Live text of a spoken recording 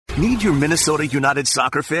Need your Minnesota United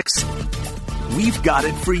soccer fix? We've got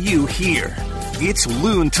it for you here. It's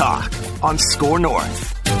Loon Talk on Score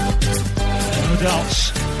North. No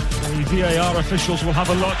doubts. The VAR officials will have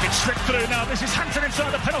a look. It's slipped through now. This is Hampton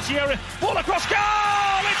inside the penalty area. Ball across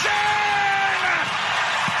goal. It's in!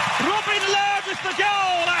 Robin Laird with the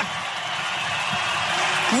goal.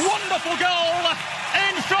 Wonderful goal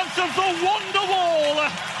in front of the Wonder Wall.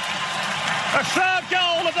 A third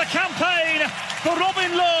goal of the campaign for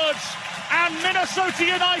Robin Laird, and Minnesota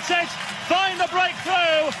United find the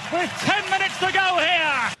breakthrough with 10 minutes to go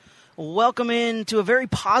here. Welcome in to a very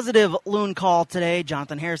positive Loon Call today.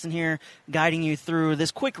 Jonathan Harrison here, guiding you through this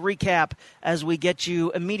quick recap as we get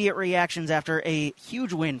you immediate reactions after a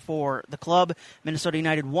huge win for the club. Minnesota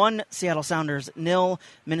United 1, Seattle Sounders 0.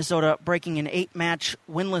 Minnesota breaking an 8-match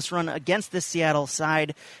winless run against this Seattle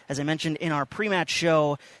side. As I mentioned in our pre-match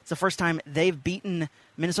show, it's the first time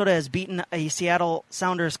Minnesota has beaten a Seattle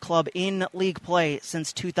Sounders club in league play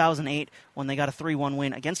since 2008 when they got a 3-1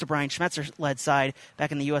 win against a Brian Schmetzer-led side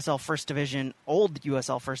back in the USL First Division, old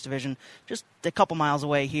USL First Division, just a couple miles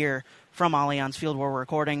away here from Allianz Field where we're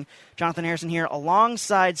recording. Jonathan Harrison here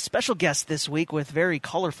alongside special guest this week with very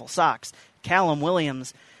colorful socks, Callum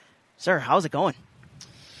Williams. Sir, how's it going?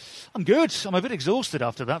 I'm good. I'm a bit exhausted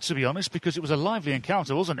after that, to be honest, because it was a lively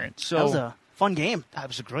encounter, wasn't it? That was a fun game. That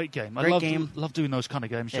was a great game. I love doing those kind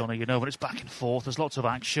of games, Johnny, when it's back and forth. There's lots of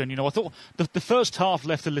action. I thought the first half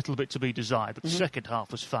left a little bit to be desired, but the second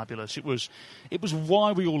half was fabulous. It was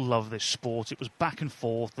why we all love this sport. It was back and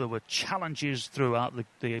forth. There were challenges throughout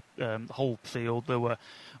the whole field. There were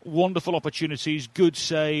wonderful opportunities, good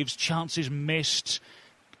saves, chances missed.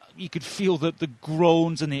 You could feel the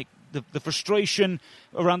groans and the frustration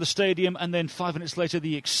around the stadium, and then 5 minutes later,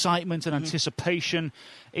 the excitement and anticipation.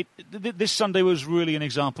 This Sunday was really an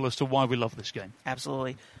example as to why we love this game.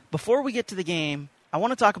 Absolutely. Before we get to the game, I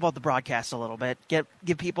want to talk about the broadcast a little bit,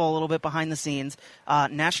 give people a little bit behind the scenes.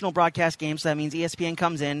 National broadcast game, so that means ESPN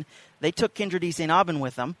comes in. They took Kindred St. Aubin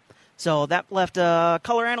with them, so that left a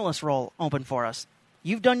color analyst role open for us.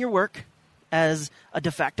 You've done your work as a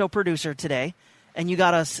de facto producer today, and you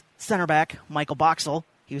got us center back, Michael Boxall.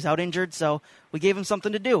 He was out injured, so we gave him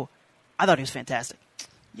something to do. I thought he was fantastic.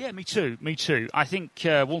 Yeah, me too. I think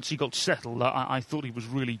once he got settled, I thought he was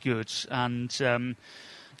really good. And,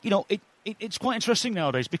 it's quite interesting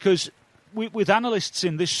nowadays because with analysts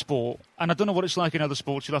in this sport, and I don't know what it's like in other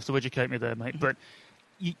sports, you'll have to educate me there, mate, but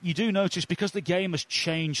you do notice because the game has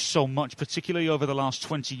changed so much, particularly over the last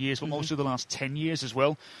 20 years, but mostly the last 10 years as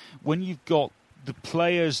well, when you've got the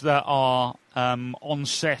players that are on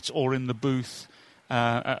set or in the booth,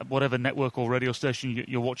 whatever network or radio station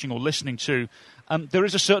you're watching or listening to, there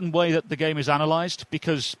is a certain way that the game is analysed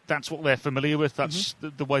because that's what they're familiar with. That's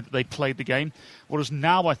the way that they played the game. Whereas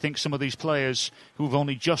now I think some of these players who've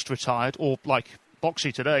only just retired, or like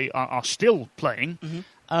Boxy today, are still playing.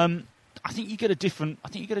 I think you get a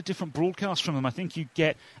different broadcast from them. I think you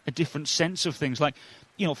get a different sense of things. Like,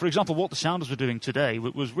 for example, what the Sounders were doing today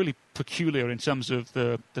was really peculiar in terms of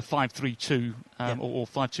the 5-3-2 or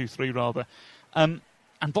 5-2-3 rather. And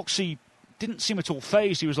Boxy didn't seem at all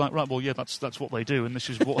phased. He was like, right, well, yeah, that's what they do, and this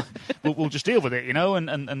is what we'll just deal with it,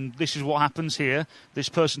 and this is what happens here. This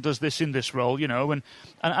person does this in this role, and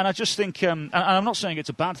I just think, and I'm not saying it's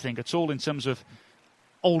a bad thing at all in terms of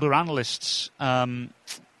older analysts. I'm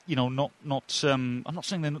not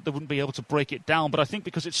saying they wouldn't be able to break it down, but I think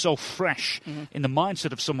because it's so fresh in the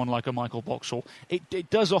mindset of someone like a Michael Boxall, it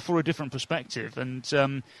does offer a different perspective.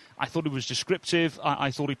 And I thought it was descriptive.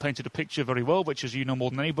 I thought he painted a picture very well, which, as you know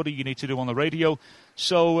more than anybody, you need to do on the radio.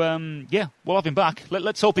 So, we'll have him back.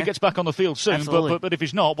 Let's hope he gets back on the field soon. But if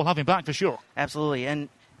he's not, we'll have him back for sure. Absolutely. And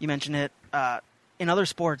you mentioned it. In other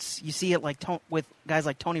sports, you see it with guys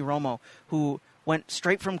like Tony Romo, who went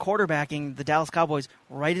straight from quarterbacking the Dallas Cowboys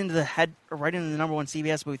right into the number one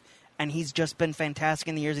CBS booth, and he's just been fantastic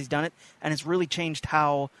in the years he's done it, and it's really changed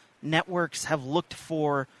how networks have looked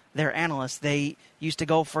for their analysts. They used to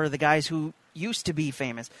go for the guys who used to be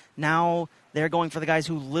famous. Now they're going for the guys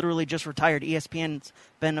who literally just retired. ESPN's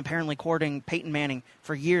been apparently courting Peyton Manning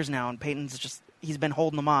for years now, and he's been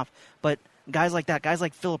holding them off. But guys like that, guys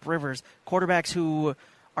like Phillip Rivers, quarterbacks who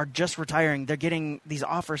are just retiring, they're getting these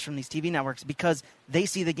offers from these TV networks because they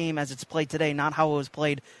see the game as it's played today, not how it was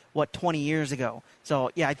played, 20 years ago.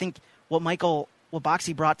 So, yeah, I think what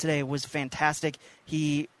Boxy brought today was fantastic.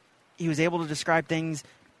 He was able to describe things,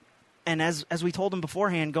 and as we told him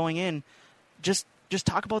beforehand going in, just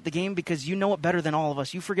talk about the game because you know it better than all of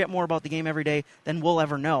us. You forget more about the game every day than we'll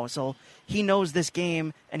ever know. So he knows this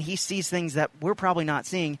game, and he sees things that we're probably not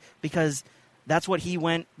seeing because that's what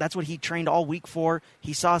he trained all week for.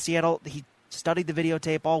 He saw Seattle. He studied the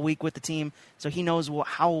videotape all week with the team, so he knows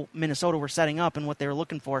how Minnesota were setting up and what they were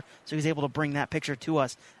looking for, so he's able to bring that picture to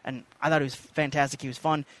us. And I thought it was fantastic. He was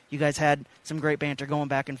fun. You guys had some great banter going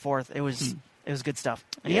back and forth. It was good stuff.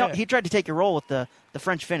 And he tried to take your role with the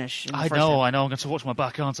French finish. I know. I'm going to watch my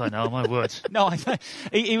back, aren't I now? My word. No,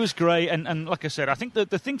 he was great. And like I said, I think the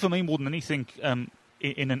thing for me more than anything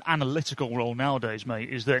in an analytical role nowadays, mate,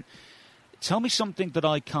 is that tell me something that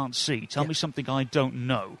I can't see. Tell me something I don't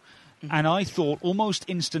know. Mm-hmm. And I thought almost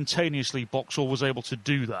instantaneously Boxall was able to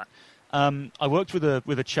do that. I worked with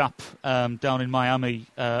a chap down in Miami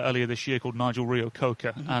earlier this year called Nigel Rio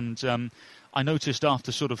Coca, and I noticed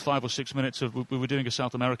after sort of 5 or 6 minutes we were doing a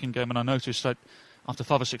South American game, and I noticed that after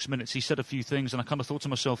 5 or 6 minutes he said a few things, and I kind of thought to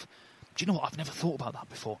myself, do you know what? I've never thought about that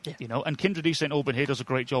before. Yeah. You know, and Kindred E. St. Aubin here does a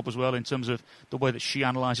great job as well in terms of the way that she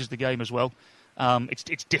analyses the game as well.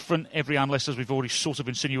 It's different. Every analyst, as we've already sort of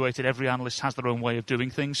insinuated, every analyst has their own way of doing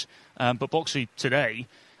things. But Boxy today,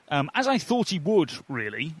 as I thought he would,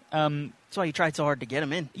 really. That's why you tried so hard to get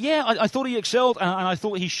him in. Yeah, I thought he excelled, and I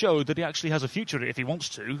thought he showed that he actually has a future if he wants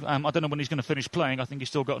to. I don't know when he's going to finish playing. I think he's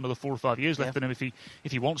still got another 4 or 5 years left in him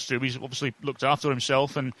if he wants to. He's obviously looked after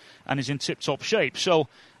himself and is in tip-top shape. So,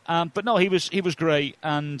 but no, he was great,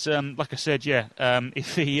 and like I said,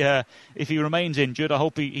 if he remains injured, I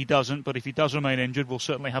hope he doesn't. But if he does remain injured, we'll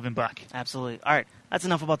certainly have him back. Absolutely. All right, that's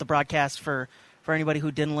enough about the broadcast for anybody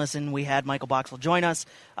who didn't listen. We had Michael Boxall join us.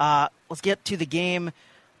 Let's get to the game.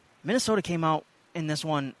 Minnesota came out in this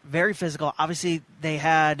one very physical. Obviously, they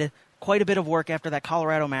had quite a bit of work after that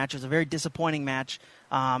Colorado match. It was a very disappointing match,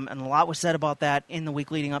 and a lot was said about that in the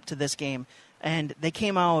week leading up to this game. And they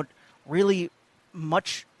came out really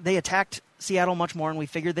much. They attacked Seattle much more, and we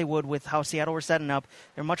figured they would with how Seattle were setting up.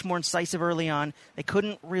 They're much more incisive early on. They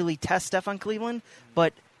couldn't really test Stefan Cleveland,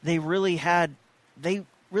 but they really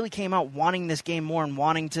came out wanting this game more and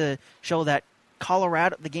wanting to show that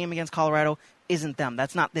the game against Colorado isn't them.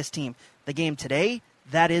 That's not this team. The game today,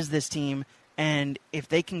 that is this team. And if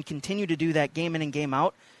they can continue to do that game in and game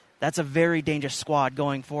out, that's a very dangerous squad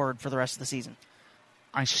going forward for the rest of the season.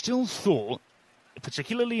 I still thought,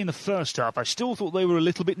 particularly in the first half, they were a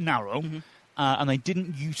little bit narrow, and they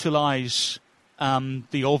didn't utilise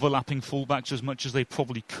the overlapping fullbacks as much as they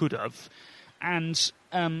probably could have. And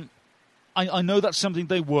I know that's something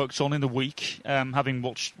they worked on in the week, having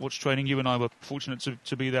watched training. You and I were fortunate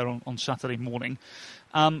to be there on Saturday morning.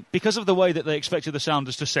 Because of the way that they expected the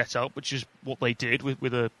Sounders to set up, which is what they did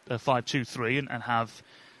with a 5-2-3 and have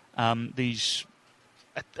these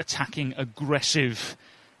attacking, aggressive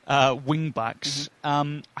wing-backs,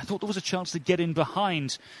 I thought there was a chance to get in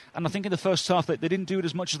behind. And I think in the first half they didn't do it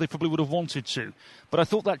as much as they probably would have wanted to. But I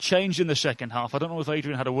thought that changed in the second half. I don't know if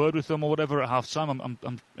Adrian had a word with them or whatever at half-time.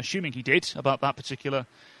 I'm assuming he did about that particular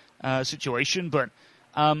situation. But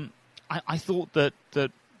I thought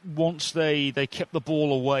that once they kept the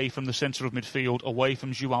ball away from the centre of midfield, away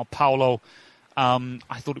from João Paulo,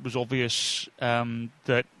 I thought it was obvious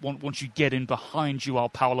that once you get in behind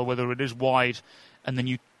João Paulo, whether it is wide and then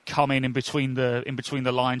you come in between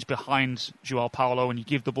the lines behind João Paulo and you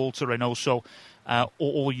give the ball to Reynoso,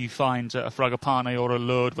 or you find a Fragapane or a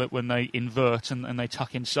Lourdes when they invert and they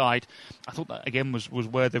tuck inside. I thought that again was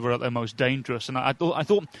where they were at their most dangerous. And I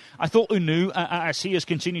thought Unu, as he has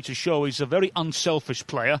continued to show, he's a very unselfish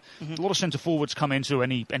player. A lot of centre forwards come into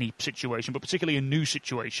any situation, but particularly a new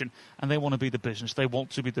situation, and they want to be the business. They want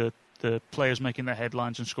to be the players making the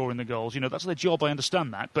headlines and scoring the goals. You know, that's their job. I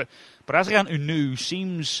understand that, but Adrien Unu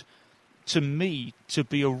seems to me to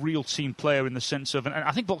be a real team player in the sense of, and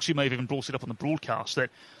I think Boxy may have even brought it up on the broadcast,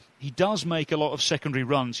 that he does make a lot of secondary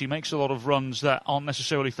runs. He makes a lot of runs that aren't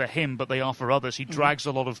necessarily for him, but they are for others. He drags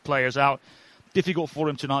a lot of players out. Difficult for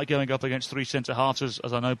him tonight going up against 3 centre-halves,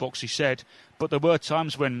 as I know Boxy said, but there were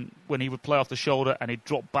times when he would play off the shoulder and he'd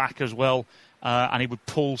drop back as well, and he would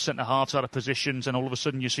pull centre-halves out of positions, and all of a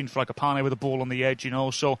sudden you've seen Fragapane with a ball on the edge, you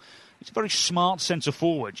know, so he's a very smart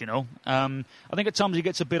centre-forward, you know. I think at times he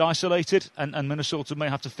gets a bit isolated, and Minnesota may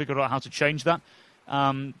have to figure out how to change that.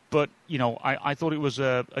 But, you know, I thought it was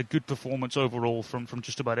a good performance overall from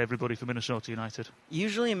just about everybody for Minnesota United.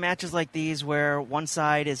 Usually in matches like these where one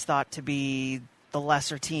side is thought to be the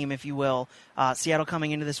lesser team, if you will, Seattle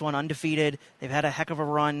coming into this one undefeated. They've had a heck of a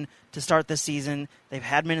run to start this season. They've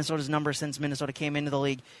had Minnesota's number since Minnesota came into the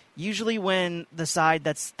league. Usually when the side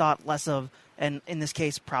that's thought less of, and in this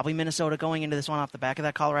case probably Minnesota going into this one off the back of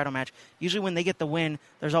that Colorado match, usually when they get the win,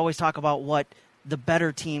 there's always talk about what the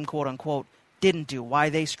better team, quote-unquote, didn't do, why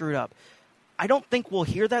they screwed up. I don't think we'll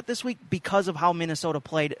hear that this week because of how Minnesota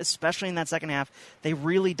played, especially in that second half. They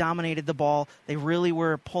really dominated the ball. They really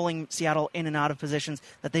were pulling Seattle in and out of positions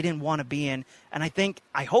that they didn't want to be in. And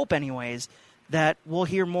I hope anyways, that we'll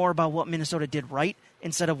hear more about what Minnesota did right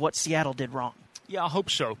instead of what Seattle did wrong. Yeah, I hope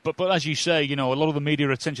so. But as you say, a lot of the media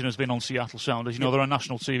attention has been on Seattle Sounders. They're on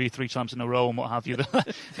national TV 3 times in a row and what have you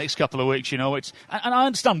the next couple of weeks, it's and I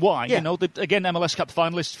understand why. Yeah. Again, MLS Cup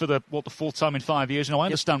finalists for the fourth time in 5 years. I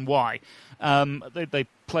understand why. They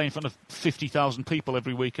play in front of 50,000 people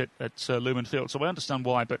every week at Lumen Field, so I understand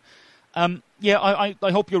why. But I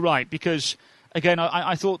hope you're right, because again,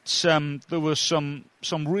 I thought there were some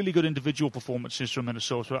really good individual performances from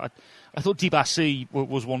Minnesota. I thought Dibasi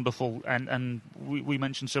was wonderful, and we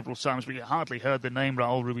mentioned several times, but you hardly heard the name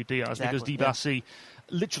Raul Ruidiaz because Dibasi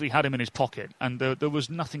literally had him in his pocket, and there was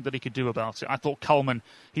nothing that he could do about it. I thought Coleman,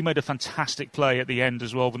 he made a fantastic play at the end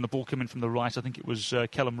as well when the ball came in from the right. I think it was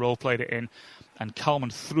Kellum Rowe played it in, and Coleman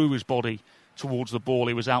threw his body towards the ball.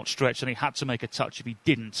 He was outstretched, and he had to make a touch. If he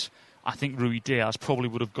didn't, I think Ruidiaz probably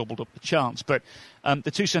would have gobbled up the chance. But the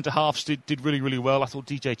two centre-halves did really, really well. I thought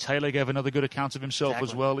DJ Taylor gave another good account of himself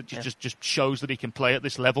as well. It just shows that he can play at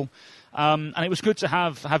this level. And it was good to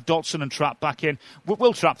have Dotson and Trapp back in.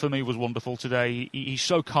 Will Trapp, for me, was wonderful today. He's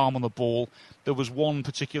so calm on the ball. There was one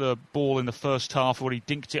particular ball in the first half where he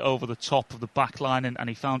dinked it over the top of the back line, and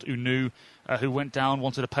he found Unu, who went down,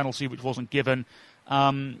 wanted a penalty, which wasn't given.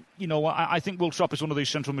 I think Will Trapp is one of these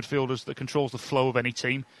central midfielders that controls the flow of any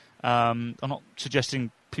team. I'm not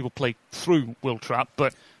suggesting people play through Will Trapp,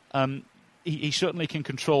 but he certainly can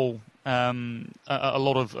control a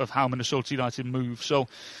lot of how Minnesota United move. So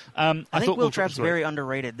I think Will Trapp's very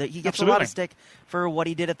underrated. He gets a lot of stick for what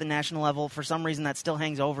he did at the national level. For some reason, that still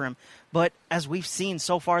hangs over him. But as we've seen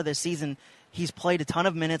so far this season, he's played a ton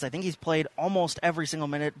of minutes. I think he's played almost every single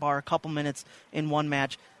minute, bar a couple minutes in one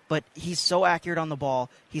match. But he's so accurate on the ball.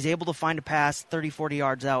 He's able to find a pass 30, 40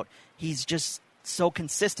 yards out. He's just so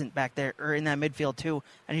consistent back there, or in that midfield too,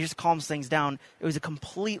 and he just calms things down. It was a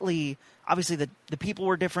completely, obviously the people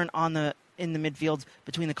were different in the midfields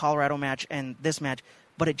between the Colorado match and this match,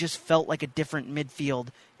 but it just felt like a different midfield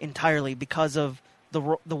entirely because of the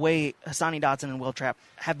way Hassani Dotson and Will Trapp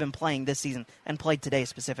have been playing this season and played today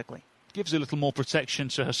specifically. Gives a little more protection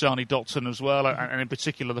to Hassani Dotson as well, and in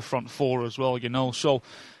particular the front four as well, So,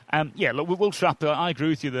 look, Will Trapp, I agree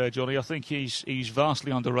with you there, Johnny. I think he's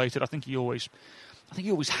vastly underrated. I think he always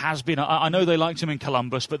has been. I know they liked him in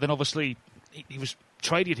Columbus, but then obviously he was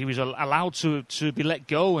traded. He was allowed to be let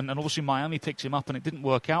go, and obviously Miami picked him up, and it didn't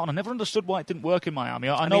work out. And I never understood why it didn't work in Miami.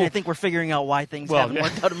 I think we're figuring out why things haven't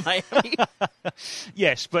worked out in Miami.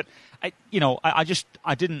 Yes, but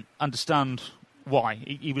I didn't understand why.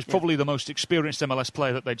 He was probably the most experienced MLS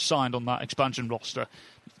player that they'd signed on that expansion roster.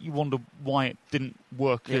 You wonder why it didn't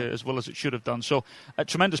work as well as it should have done. So, a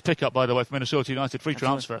tremendous pickup, by the way, for Minnesota United. Free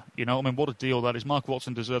transfer. What a deal that is. Mark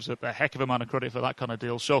Watson deserves a heck of a amount of credit for that kind of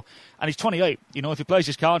deal. So, and he's 28. If he plays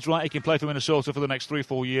his cards right, he can play for Minnesota for the next 3 or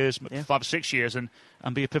 4 years, 5 or 6 years, and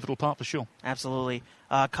be a pivotal part for sure. Absolutely.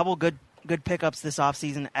 A couple good pickups this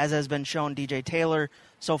offseason, as has been shown. DJ Taylor,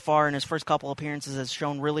 so far in his first couple appearances, has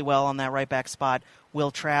shown really well on that right back spot. Will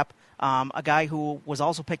Trapp, a guy who was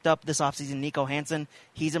also picked up this offseason, Nico Hansen.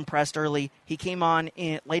 He's impressed early. He came on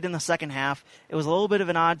late in the second half. It was a little bit of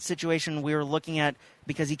an odd situation we were looking at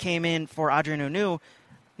because he came in for Adrian Unu.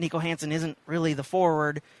 Nico Hansen isn't really the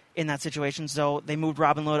forward in that situation, so they moved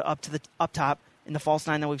Robin Lod up top in the false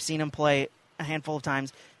nine that we've seen him play a handful of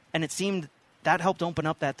times, and it seemed that helped open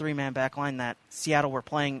up that three-man back line that Seattle were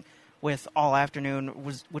playing with all afternoon,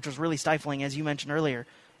 which was really stifling, as you mentioned earlier.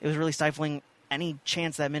 It was really stifling any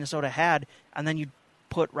chance that Minnesota had, and then you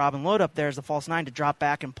put Robin Lod up there as the false nine to drop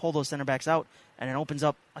back and pull those center backs out, and it opens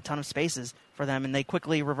up a ton of spaces for them, and they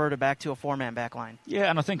quickly reverted back to a four-man back line.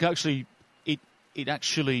 Yeah, and I think actually it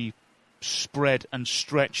actually spread and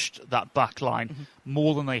stretched that back line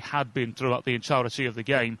more than they had been throughout the entirety of the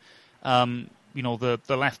game. The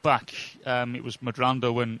left back, it was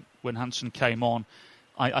Madrando when Hansen came on.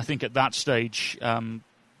 I think at that stage,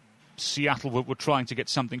 Seattle were trying to get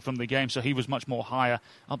something from the game, so he was much more higher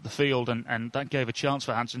up the field, and that gave a chance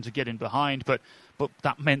for Hansen to get in behind. But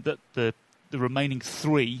that meant that the remaining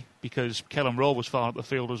three, because Kellum Rowe was far up the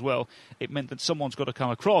field as well, it meant that someone's got to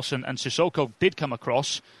come across, and Sissoko did come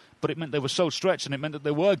across, but it meant they were so stretched, and it meant that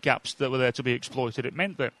there were gaps that were there to be exploited. It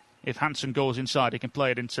meant that if Hansen goes inside, he can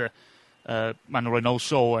play it into Manuel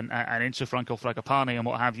Reynoso and into Franco Fragapane and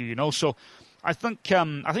what have you. So I think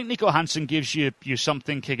Nico Hansen gives you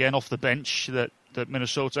something again off the bench that that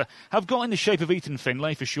Minnesota have got in the shape of Ethan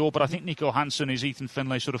Finlay for sure, but I think Nico Hansen is Ethan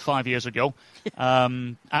Finlay sort of 5 years ago.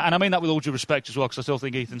 And I mean that with all due respect as well, because I still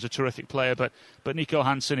think Ethan's a terrific player, but Nico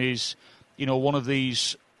Hansen is, one of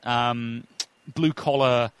these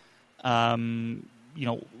blue-collar,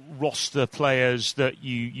 roster players that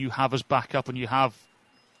you have as backup and you have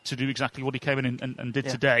to do exactly what he came in and did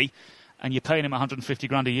today, and you're paying him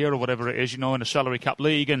 $150,000 a year or whatever it is, in a salary cap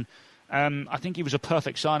league, and I think he was a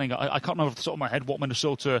perfect signing. I can't remember off the top of my head what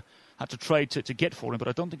Minnesota had to trade to get for him, but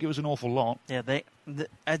I don't think it was an awful lot. Yeah,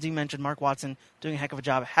 as you mentioned, Mark Watson doing a heck of a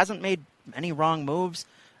job. Hasn't made any wrong moves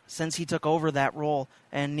since he took over that role,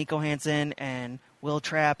 and Nico Hansen and Will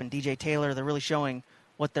Trapp and DJ Taylor, they're really showing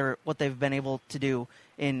what they've been able to do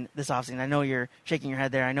in this offseason. I know you're shaking your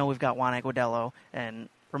head there. I know we've got Juan Aguadello and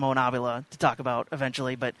Ramon Avila to talk about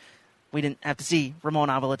eventually, but we didn't have to see Ramon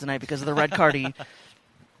Avila tonight because of the red card he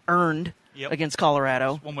earned against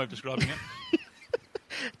Colorado. That's one way of describing it.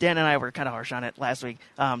 Dan and I were kind of harsh on it last week,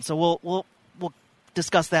 so we'll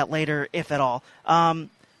discuss that later, if at all.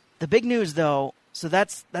 The big news, though, so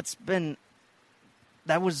that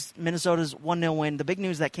was Minnesota's 1-0 win. The big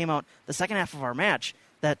news that came out the second half of our match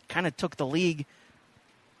that kind of took the league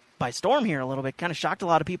by storm here a little bit, kind of shocked a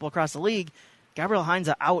lot of people across the league. Gabriel Heinze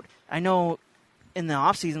out. I know in the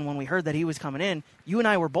offseason when we heard that he was coming in, you and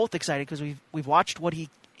I were both excited because we've watched what he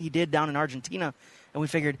did down in Argentina, and we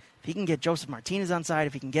figured if he can get Joseph Martinez on side,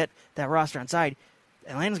 if he can get that roster on side,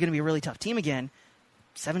 Atlanta's going to be a really tough team again.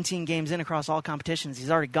 17 games in across all competitions.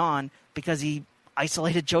 He's already gone because he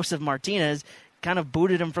isolated Joseph Martinez, kind of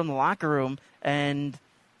booted him from the locker room, and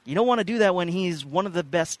you don't want to do that when he's one of the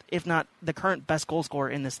best, if not the current best goal scorer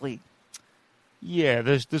in this league. Yeah,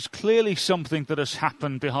 there's clearly something that has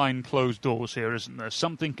happened behind closed doors here, isn't there?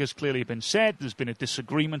 Something has clearly been said. There's been a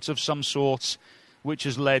disagreement of some sort, which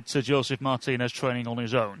has led to Joseph Martinez training on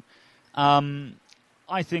his own.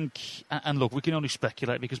 I think, and look, we can only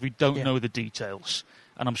speculate because we don't know the details.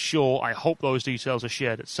 And I hope those details are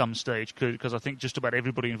shared at some stage, because I think just about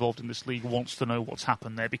everybody involved in this league wants to know what's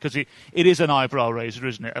happened there, because it is an eyebrow raiser,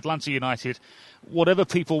 isn't it? Atlanta United, whatever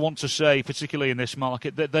people want to say, particularly in this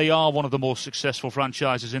market, that they are one of the more successful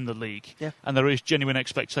franchises in the league, and there is genuine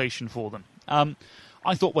expectation for them.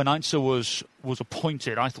 I thought when Heinze was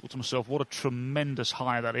appointed, I thought to myself, what a tremendous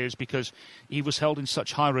hire that is, because he was held in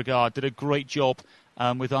such high regard, did a great job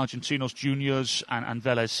with Argentinos Juniors and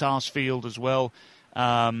Vélez Sarsfield as well.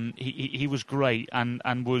 He was great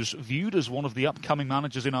and was viewed as one of the upcoming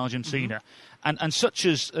managers in Argentina. And such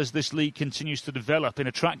as this league continues to develop in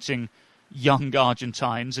attracting young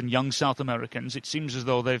Argentines and young South Americans, it seems as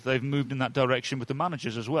though they've moved in that direction with the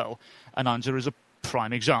managers as well. And Heinze is a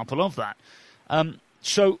prime example of that.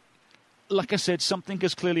 So, like I said, something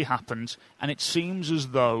has clearly happened, and it seems as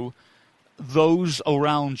though those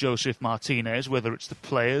around Joseph Martinez, whether it's the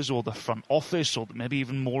players or the front office or maybe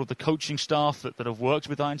even more of the coaching staff that have worked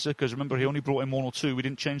with Heinze, because remember, he only brought in one or two. We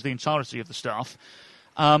didn't change the entirety of the staff.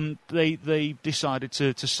 They decided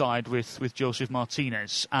to side with Joseph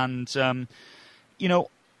Martinez. And,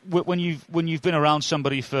 when you've been around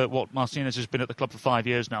somebody for what Martinez has been at the club for 5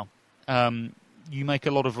 years now, you make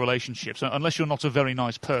a lot of relationships. Unless you're not a very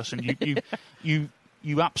nice person,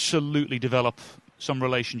 you absolutely develop some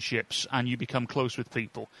relationships and you become close with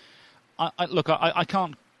people. I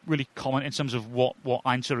can't really comment in terms of what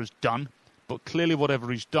Heinze has done, but clearly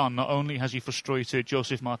whatever he's done, not only has he frustrated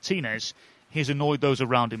Joseph Martinez, he's annoyed those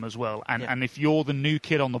around him as well. And if you're the new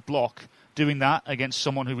kid on the block doing that against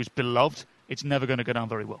someone who is beloved, it's never going to go down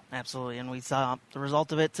very well. Absolutely, and we saw the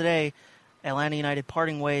result of it today. Atlanta United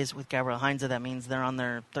parting ways with Gabriel Heinze. That means they're on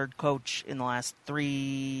their third coach in the last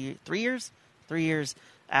 3 years. 3 years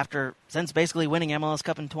since basically winning MLS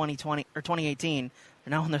Cup in 2020 or 2018.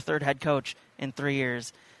 They're now on their third head coach in 3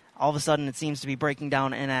 years. All of a sudden, it seems to be breaking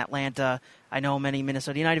down in Atlanta. I know many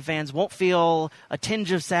Minnesota United fans won't feel a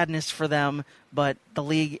tinge of sadness for them, but the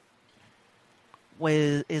league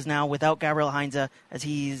is now without Gabriel Heinze as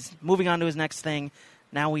he's moving on to his next thing.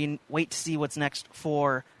 Now we wait to see what's next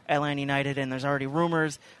for Atlanta United, and there's already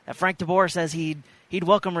rumors that Frank de Boer says he'd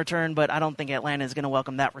welcome return, but I don't think Atlanta is going to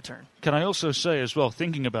welcome that return. Can I also say as well,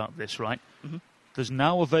 thinking about this, right, there's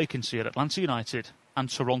now a vacancy at Atlanta United and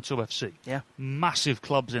Toronto FC. Yeah. Massive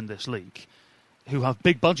clubs in this league who have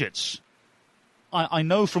big budgets. I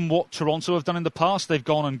know from what Toronto have done in the past, they've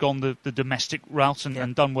gone the domestic route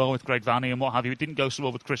and done well with Greg Vanney and what have you. It didn't go so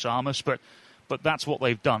well with Chris Armas, but that's what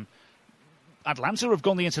they've done. Atlanta have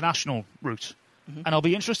gone the international route. And I'll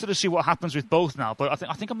be interested to see what happens with both now. But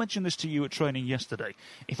I think I mentioned this to you at training yesterday.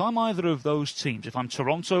 If I'm either of those teams, if I'm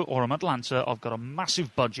Toronto or I'm Atlanta, I've got a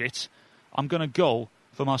massive budget, I'm going to go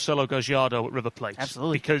for Marcelo Gallardo at River Plate.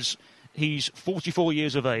 Absolutely. Because He's 44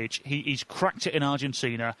 years of age. He's cracked it in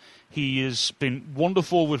Argentina. He has been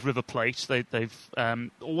wonderful with River Plate. They've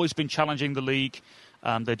always been challenging the league.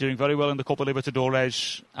 They're doing very well in the Copa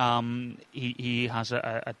Libertadores. He has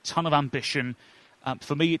a ton of ambition.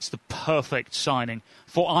 For me, it's the perfect signing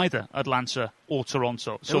for either Atlanta or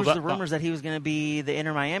Toronto. There was the rumors that he was going to be the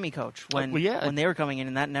Inter Miami coach when they were coming in,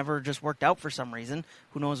 and that never just worked out for some reason.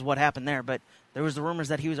 Who knows what happened there? But there was the rumors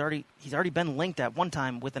that he's already been linked at one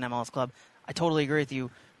time with an MLS club. I totally agree with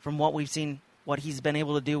you. From what we've seen, what he's been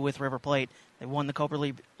able to do with River Plate, they won the Copa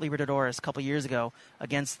Libertadores a couple years ago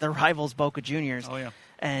against their rivals Boca Juniors. Oh yeah,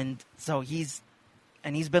 and so he's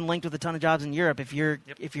been linked with a ton of jobs in Europe. If you're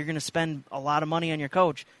going to spend a lot of money on your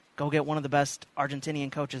coach, go get one of the best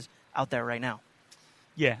Argentinian coaches out there right now.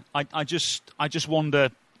 Yeah, I just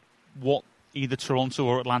wonder what either Toronto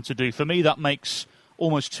or Atlanta do. For me, that makes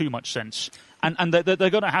almost too much sense. And they're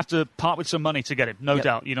going to have to part with some money to get him, no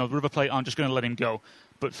doubt. River Plate aren't just going to let him go.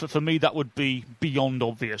 But for me, that would be beyond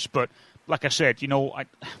obvious. But like I said,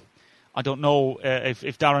 I don't know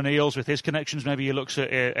if Darren Eales, with his connections, maybe he looks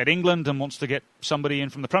at England and wants to get somebody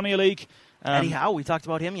in from the Premier League. Eddie Howe, we talked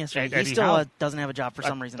about him yesterday. He still doesn't have a job for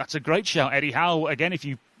some reason. That's a great shout. Eddie Howe, again, if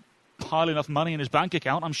you pile enough money in his bank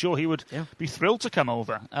account, I'm sure he would be thrilled to come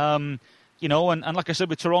over. And like I said,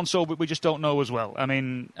 with Toronto, we just don't know as well. I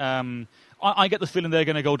mean, I get the feeling they're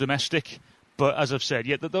going to go domestic. But as I've said,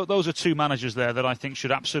 those are two managers there that I think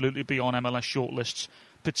should absolutely be on MLS shortlists,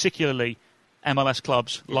 particularly MLS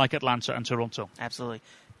clubs like Atlanta and Toronto. Absolutely.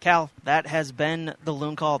 Cal, that has been the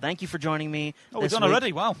Loon Call. Thank you for joining me. Oh, we're done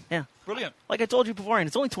already? Wow. Yeah. Brilliant. Like I told you beforehand,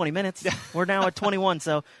 it's only 20 minutes. We're now at 21,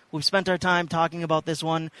 so we've spent our time talking about this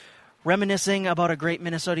one, reminiscing about a great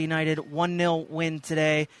Minnesota United 1-0 win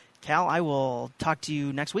today. Cal, I will talk to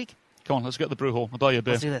you next week. Come on, let's get the brew hall. I'll buy you a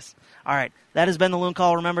beer. Let's do this. All right. That has been the Loon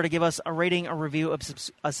Call. Remember to give us a rating, a review,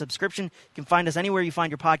 a subscription. You can find us anywhere you find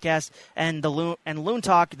your podcast. And Loon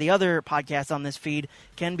Talk, the other podcast on this feed,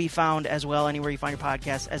 can be found as well anywhere you find your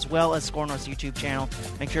podcast, as well as Score North's YouTube channel.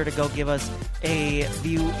 Make sure to go give us a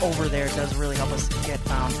view over there. It does really help us get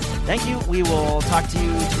found. Thank you. We will talk to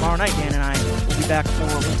you tomorrow night. Dan and I will be back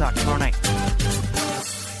for Loon Talk tomorrow night.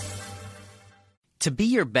 To be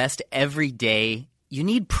your best every day, you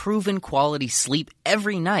need proven quality sleep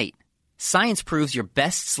every night. Science proves your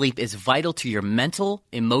best sleep is vital to your mental,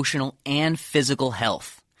 emotional, and physical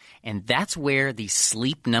health. And that's where the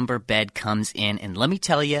Sleep Number bed comes in. And let me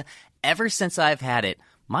tell you, ever since I've had it,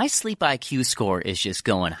 my sleep IQ score is just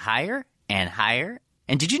going higher and higher.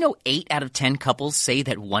 And did you know 8 out of 10 couples say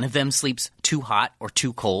that one of them sleeps too hot or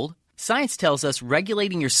too cold? Science tells us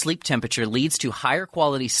regulating your sleep temperature leads to higher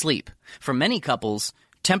quality sleep. For many couples,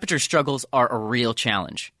 temperature struggles are a real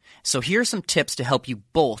challenge. So here are some tips to help you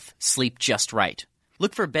both sleep just right.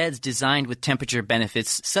 Look for beds designed with temperature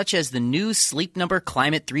benefits, such as the new Sleep Number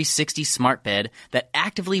Climate 360 smart bed that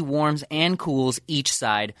actively warms and cools each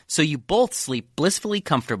side so you both sleep blissfully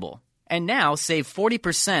comfortable. And now save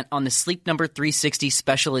 40% on the Sleep Number 360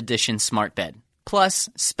 Special Edition smart bed, plus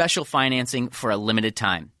special financing for a limited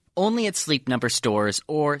time. Only at Sleep Number stores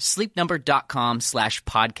or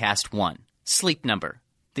sleepnumber.com/podcast1. Sleep Number,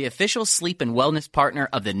 the official sleep and wellness partner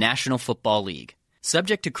of the National Football League.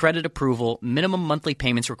 Subject to credit approval, minimum monthly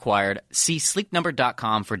payments required. See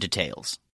sleepnumber.com for details.